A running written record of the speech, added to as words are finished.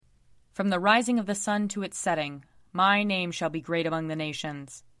From the rising of the sun to its setting, my name shall be great among the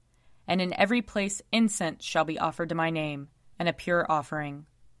nations. And in every place incense shall be offered to my name, and a pure offering.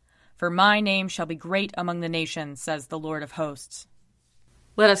 For my name shall be great among the nations, says the Lord of hosts.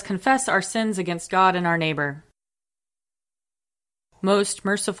 Let us confess our sins against God and our neighbor. Most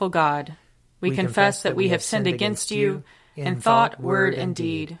merciful God, we confess that we have sinned against you in thought, word, and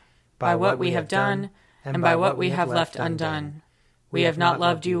deed, by what we have done, and by what we have left undone. We have not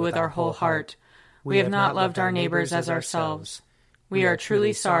loved you with our whole heart. We have not loved our neighbors as ourselves. We are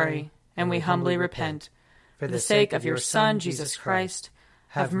truly sorry, and we humbly repent. For the sake of your Son, Jesus Christ,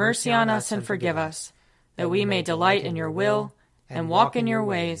 have mercy on us and forgive us, that we may delight in your will and walk in your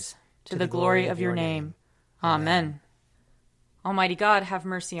ways, to the glory of your name. Amen. Almighty God, have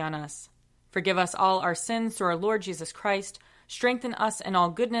mercy on us. Forgive us all our sins through our Lord Jesus Christ. Strengthen us in all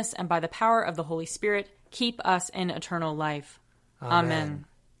goodness, and by the power of the Holy Spirit, keep us in eternal life. Amen.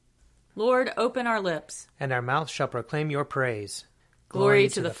 Lord, open our lips, and our mouth shall proclaim your praise. Glory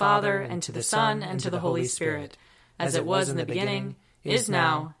to the Father, and to the Son, and to the Holy Spirit, as it was in the beginning, is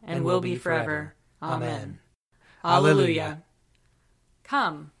now, and will be forever. Amen. Alleluia.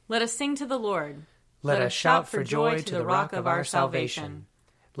 Come, let us sing to the Lord. Let us shout for joy to the rock of our salvation.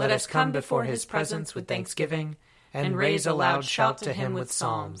 Let us come before his presence with thanksgiving, and raise a loud shout to him with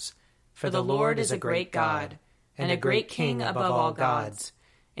psalms. For the Lord is a great God, and a great King above all gods.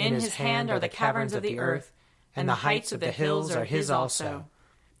 In his hand are the caverns of the earth, and the heights of the hills are his also.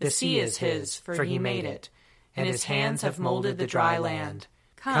 The sea is his, for he made it, and his hands have molded the dry land.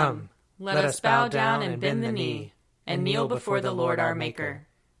 Come, let us bow down and bend the knee, and kneel before the Lord our Maker.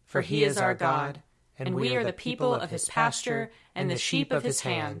 For he is our God, and we are the people of his pasture and the sheep of his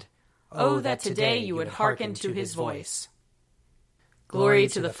hand. Oh, that today you would hearken to his voice. Glory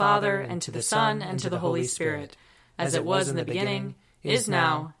to the Father, and to the Son, and to the Holy Spirit, as it was in the beginning, is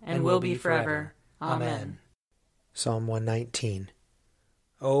now, and will be forever. Amen. Psalm 119.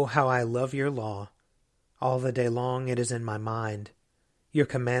 Oh, how I love your law! All the day long it is in my mind. Your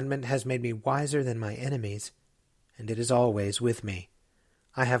commandment has made me wiser than my enemies, and it is always with me.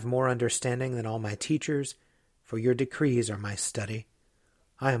 I have more understanding than all my teachers, for your decrees are my study.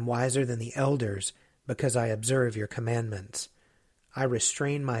 I am wiser than the elders, because I observe your commandments. I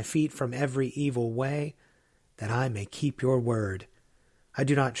restrain my feet from every evil way, that I may keep your word. I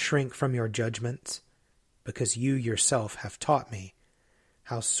do not shrink from your judgments, because you yourself have taught me.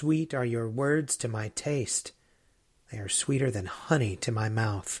 How sweet are your words to my taste! They are sweeter than honey to my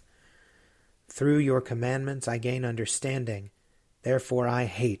mouth. Through your commandments I gain understanding, therefore I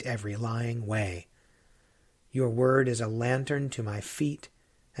hate every lying way. Your word is a lantern to my feet,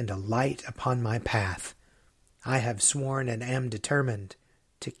 and a light upon my path. I have sworn and am determined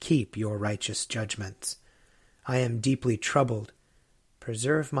to keep your righteous judgments. I am deeply troubled.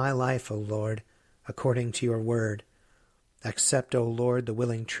 Preserve my life, O Lord, according to your word. Accept, O Lord, the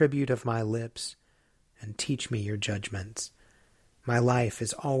willing tribute of my lips, and teach me your judgments. My life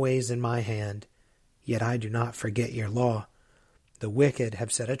is always in my hand, yet I do not forget your law. The wicked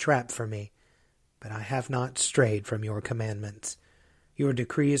have set a trap for me, but I have not strayed from your commandments. Your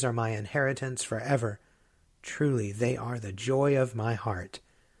decrees are my inheritance forever. Truly, they are the joy of my heart.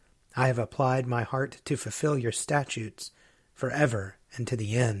 I have applied my heart to fulfill your statutes forever and to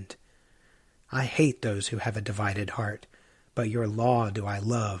the end. I hate those who have a divided heart, but your law do I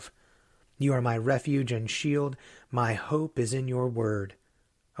love. You are my refuge and shield. My hope is in your word.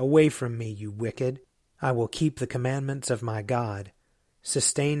 Away from me, you wicked. I will keep the commandments of my God.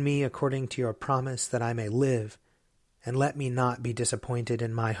 Sustain me according to your promise, that I may live, and let me not be disappointed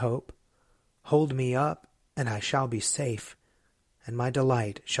in my hope. Hold me up, and I shall be safe, and my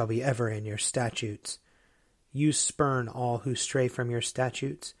delight shall be ever in your statutes. You spurn all who stray from your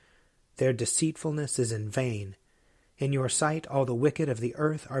statutes. Their deceitfulness is in vain. In your sight all the wicked of the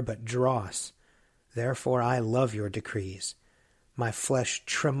earth are but dross. Therefore I love your decrees. My flesh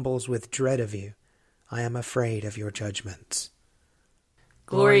trembles with dread of you. I am afraid of your judgments.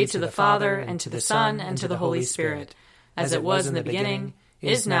 Glory to the Father, and to the Son, and to the Holy Spirit, as it was in the beginning,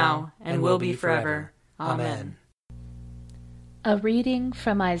 is now, and will be forever. Amen. A reading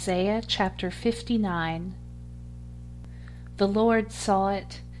from Isaiah chapter 59. The Lord saw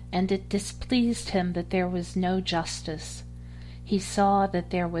it, and it displeased him that there was no justice. He saw that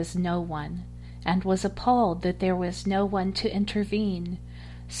there was no one, and was appalled that there was no one to intervene.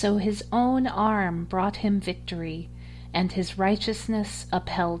 So his own arm brought him victory, and his righteousness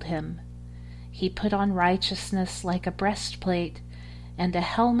upheld him. He put on righteousness like a breastplate, and a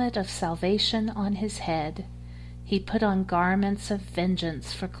helmet of salvation on his head. He put on garments of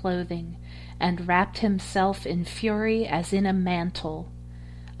vengeance for clothing, and wrapped himself in fury as in a mantle.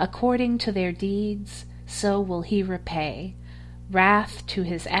 According to their deeds, so will he repay. Wrath to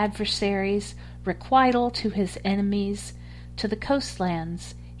his adversaries, requital to his enemies. To the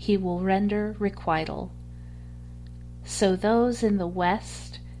coastlands he will render requital. So those in the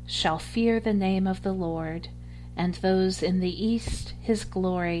west shall fear the name of the Lord, and those in the east his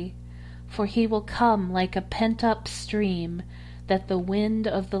glory. For he will come like a pent-up stream that the wind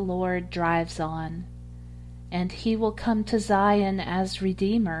of the Lord drives on. And he will come to Zion as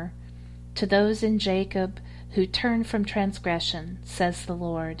Redeemer, to those in Jacob who turn from transgression, says the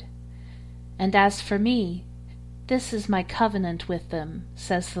Lord. And as for me, this is my covenant with them,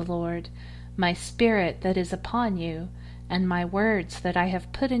 says the Lord, my spirit that is upon you, and my words that I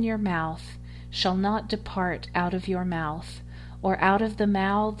have put in your mouth shall not depart out of your mouth, or out of the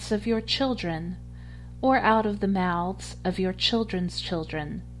mouths of your children, or out of the mouths of your children's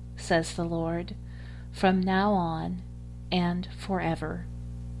children, says the Lord, from now on and forever.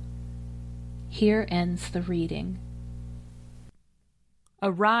 Here ends the reading.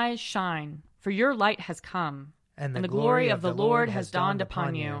 Arise, shine, for your light has come, and the glory of the Lord has dawned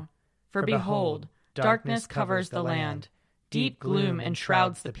upon you. For behold, darkness covers the land, deep gloom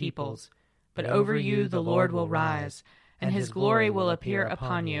enshrouds the peoples. But over you the Lord will rise, and his glory will appear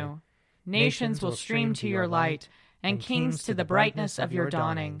upon you. Nations will stream to your light, and kings to the brightness of your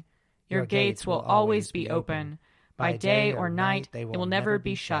dawning. Your gates will always be open. By day or night they will never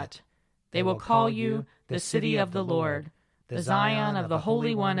be shut. They will call you the city of the Lord, the Zion of the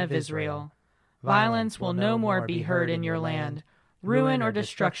Holy One of Israel. Violence will no more be heard in your land, ruin or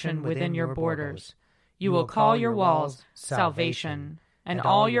destruction within your borders. You will call your walls salvation, and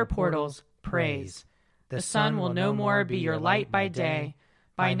all your portals praise. The sun will no more be your light by day.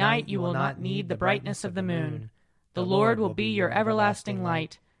 By night you will not need the brightness of the moon. The Lord will be your everlasting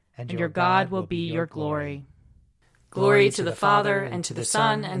light, and your God will be your glory. Glory to the Father, and to the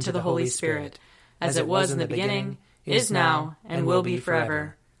Son, and to the Holy Spirit, as it was in the beginning, is now, and will be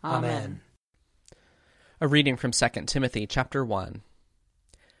forever. Amen. A reading from 2 Timothy chapter 1.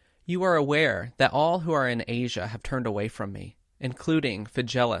 You are aware that all who are in Asia have turned away from me, including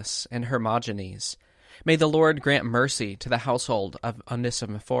Phygellus and Hermogenes. May the Lord grant mercy to the household of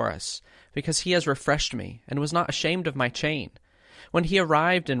Onesiphorus, because he has refreshed me and was not ashamed of my chain. When he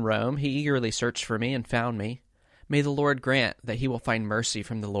arrived in Rome, he eagerly searched for me and found me. May the Lord grant that he will find mercy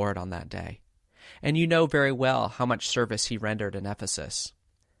from the Lord on that day. And you know very well how much service he rendered in Ephesus.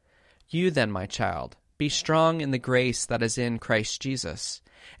 You then, my child, be strong in the grace that is in Christ Jesus,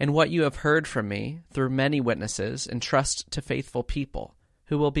 and what you have heard from me through many witnesses entrust to faithful people,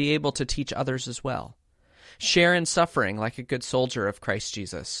 who will be able to teach others as well. Share in suffering like a good soldier of Christ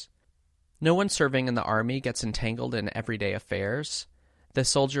Jesus. No one serving in the army gets entangled in everyday affairs. The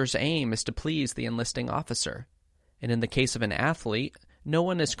soldier's aim is to please the enlisting officer. And in the case of an athlete, no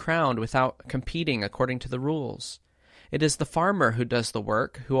one is crowned without competing according to the rules. It is the farmer who does the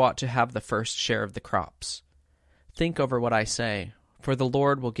work who ought to have the first share of the crops. Think over what I say, for the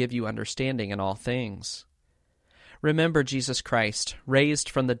Lord will give you understanding in all things. Remember Jesus Christ, raised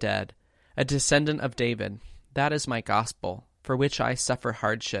from the dead, a descendant of David. That is my gospel, for which I suffer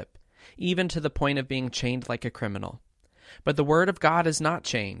hardship, even to the point of being chained like a criminal. But the word of God is not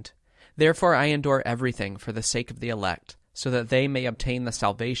chained. Therefore I endure everything for the sake of the elect, so that they may obtain the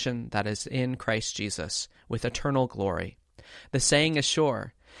salvation that is in Christ Jesus, with eternal glory. The saying is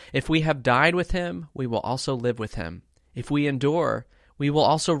sure, if we have died with him, we will also live with him. If we endure, we will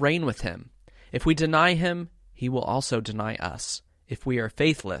also reign with him. If we deny him, he will also deny us. If we are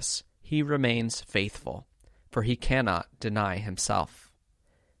faithless, he remains faithful, for he cannot deny himself.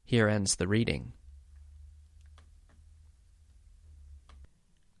 Here ends the reading.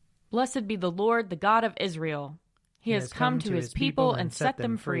 Blessed be the Lord, the God of Israel. He has come to his people and set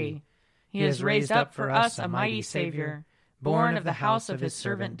them free. He has raised up for us a mighty Savior, born of the house of his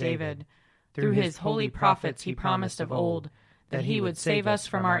servant David. Through his holy prophets he promised of old that he would save us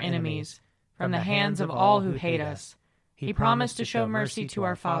from our enemies, from the hands of all who hate us. He promised to show mercy to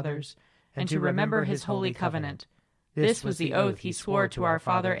our fathers, and to remember his holy covenant. This was the oath he swore to our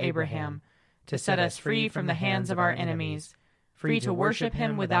father Abraham, to set us free from the hands of our enemies, free to worship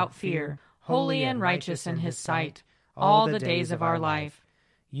him without fear, holy and righteous in his sight, all the days of our life.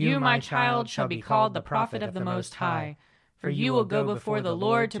 You, my child, shall be called the prophet of the Most High, for you will go before the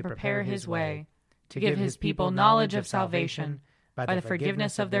Lord to prepare his way, to give his people knowledge of salvation, by the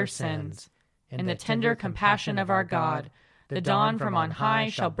forgiveness of their sins. In the tender compassion of our God, the dawn from on high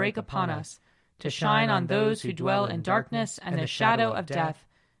shall break upon us, to shine on those who dwell in darkness and the shadow of death,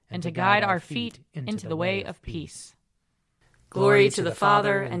 and to guide our feet into the way of peace. Glory to the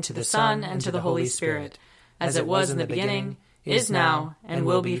Father, and to the Son, and to the Holy Spirit, as it was in the beginning, is now, and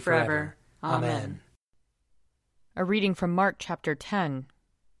will be forever. Amen. A reading from Mark chapter 10.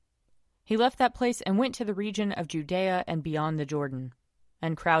 He left that place and went to the region of Judea and beyond the Jordan.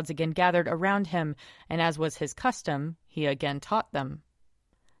 And crowds again gathered around him, and as was his custom, he again taught them.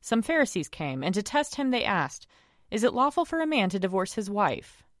 Some Pharisees came, and to test him they asked, "Is it lawful for a man to divorce his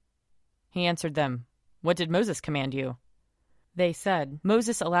wife?" He answered them, "What did Moses command you?" They said,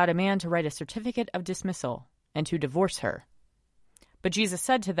 "Moses allowed a man to write a certificate of dismissal, and to divorce her." But Jesus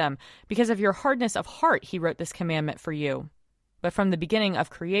said to them, "Because of your hardness of heart he wrote this commandment for you. But from the beginning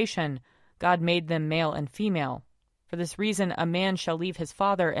of creation, God made them male and female. For this reason a man shall leave his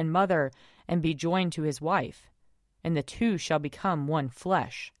father and mother and be joined to his wife, and the two shall become one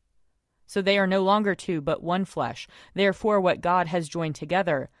flesh. So they are no longer two, but one flesh. Therefore what God has joined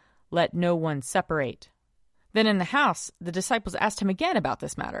together, let no one separate." Then in the house the disciples asked him again about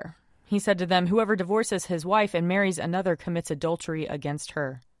this matter. He said to them, "Whoever divorces his wife and marries another commits adultery against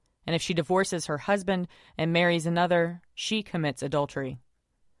her. And if she divorces her husband and marries another, she commits adultery."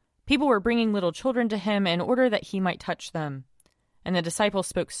 People were bringing little children to him in order that he might touch them, and the disciples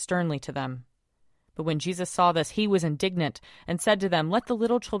spoke sternly to them. But when Jesus saw this, he was indignant and said to them, "Let the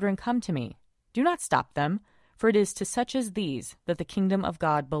little children come to me. Do not stop them, for it is to such as these that the kingdom of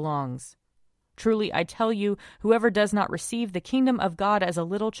God belongs. Truly, I tell you, whoever does not receive the kingdom of God as a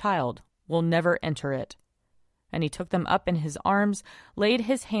little child will never enter it." And he took them up in his arms, laid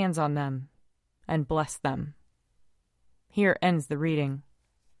his hands on them, and blessed them. Here ends the reading.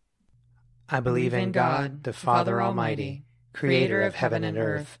 I believe in God, the Father Almighty, creator of heaven and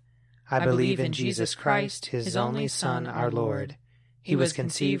earth. I believe in Jesus Christ, his only Son, our Lord. He was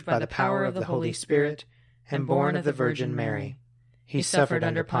conceived by the power of the Holy Spirit and born of the Virgin Mary. He suffered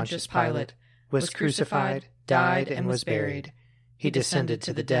under Pontius Pilate, was crucified, died, and was buried. He descended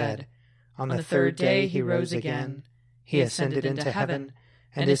to the dead. On the third day he rose again. He ascended into heaven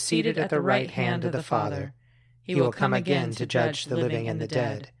and is seated at the right hand of the Father. He will come again to judge the living and the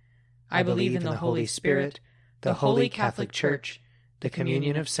dead. I believe in the Holy Spirit, the Holy Catholic Church, the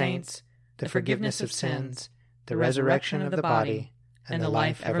communion of saints, the forgiveness of sins, the resurrection of the body, and the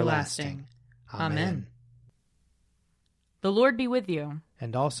life everlasting. Amen. The Lord be with you.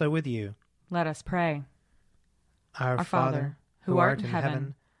 And also with you. Let us pray. Our Father, who art in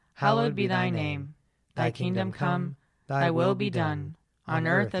heaven, hallowed be thy name. Thy kingdom come, thy will be done, on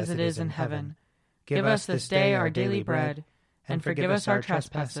earth as it is in heaven. Give us this day our daily bread, and forgive us our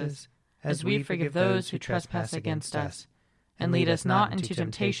trespasses, as we forgive those who trespass against us. And lead us not into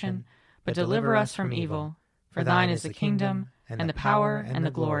temptation, but deliver us from evil. For thine is the kingdom, and the power, and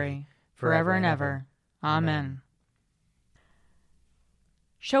the glory, forever and ever. Amen.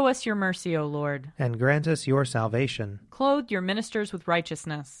 Show us your mercy, O Lord, and grant us your salvation. Clothe your ministers with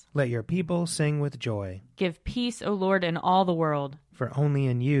righteousness. Let your people sing with joy. Give peace, O Lord, in all the world. For only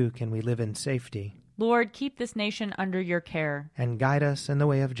in you can we live in safety. Lord, keep this nation under your care. And guide us in the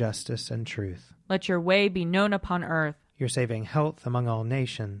way of justice and truth. Let your way be known upon earth. Your saving health among all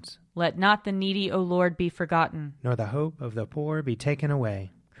nations. Let not the needy, O Lord, be forgotten. Nor the hope of the poor be taken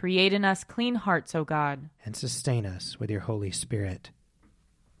away. Create in us clean hearts, O God. And sustain us with your Holy Spirit.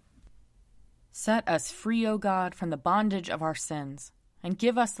 Set us free, O God, from the bondage of our sins, and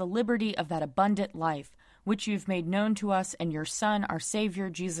give us the liberty of that abundant life which you've made known to us in your Son, our Savior,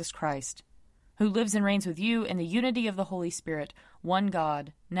 Jesus Christ, who lives and reigns with you in the unity of the Holy Spirit, one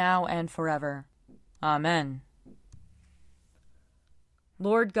God, now and forever. Amen.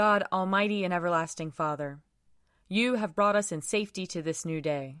 Lord God, almighty and everlasting Father, you have brought us in safety to this new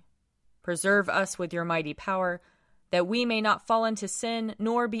day. Preserve us with your mighty power, that we may not fall into sin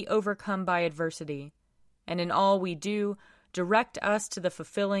nor be overcome by adversity, and in all we do, direct us to the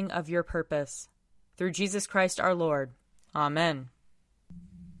fulfilling of your purpose. Through Jesus Christ our Lord. Amen.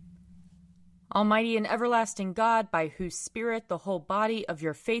 Almighty and everlasting God, by whose Spirit the whole body of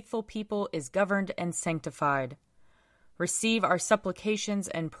your faithful people is governed and sanctified, receive our supplications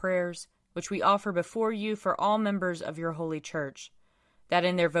and prayers, which we offer before you for all members of your holy church, that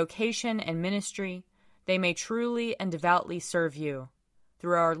in their vocation and ministry they may truly and devoutly serve you,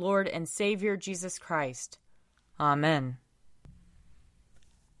 through our Lord and Savior Jesus Christ. Amen.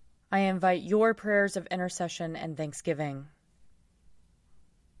 I invite your prayers of intercession and thanksgiving.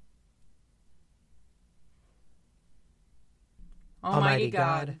 Almighty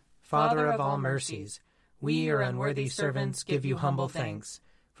God, Father of all mercies, we, your unworthy servants, give you humble thanks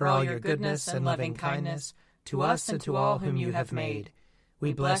for all your goodness and loving kindness to us and to all whom you have made.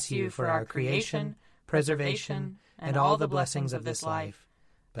 We bless you for our creation, preservation, and all the blessings of this life,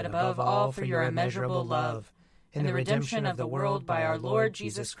 but above all for your immeasurable love in the redemption of the world by our Lord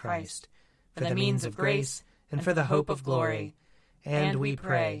Jesus Christ, for the means of grace and for the hope of glory. And we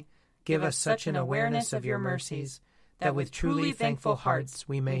pray, give us such an awareness of your mercies, that with truly thankful hearts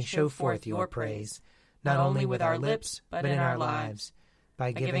we may show forth your praise, not only with our lips, but in our lives,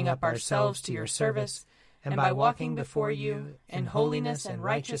 by giving up ourselves to your service, and by walking before you in holiness and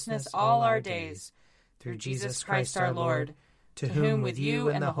righteousness all our days, through Jesus Christ our Lord, to whom with you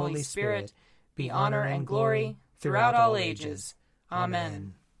and the Holy Spirit be honor and glory throughout all ages.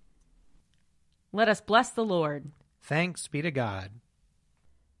 Amen. Let us bless the Lord. Thanks be to God.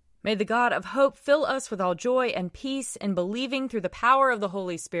 May the God of hope fill us with all joy and peace in believing through the power of the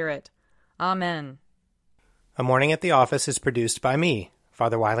Holy Spirit. Amen. A Morning at the Office is produced by me,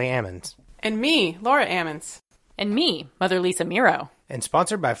 Father Wiley Ammons. And me, Laura Ammons. And me, Mother Lisa Meirow. And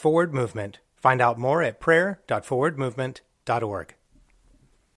sponsored by Forward Movement. Find out more at prayer.forwardmovement.org.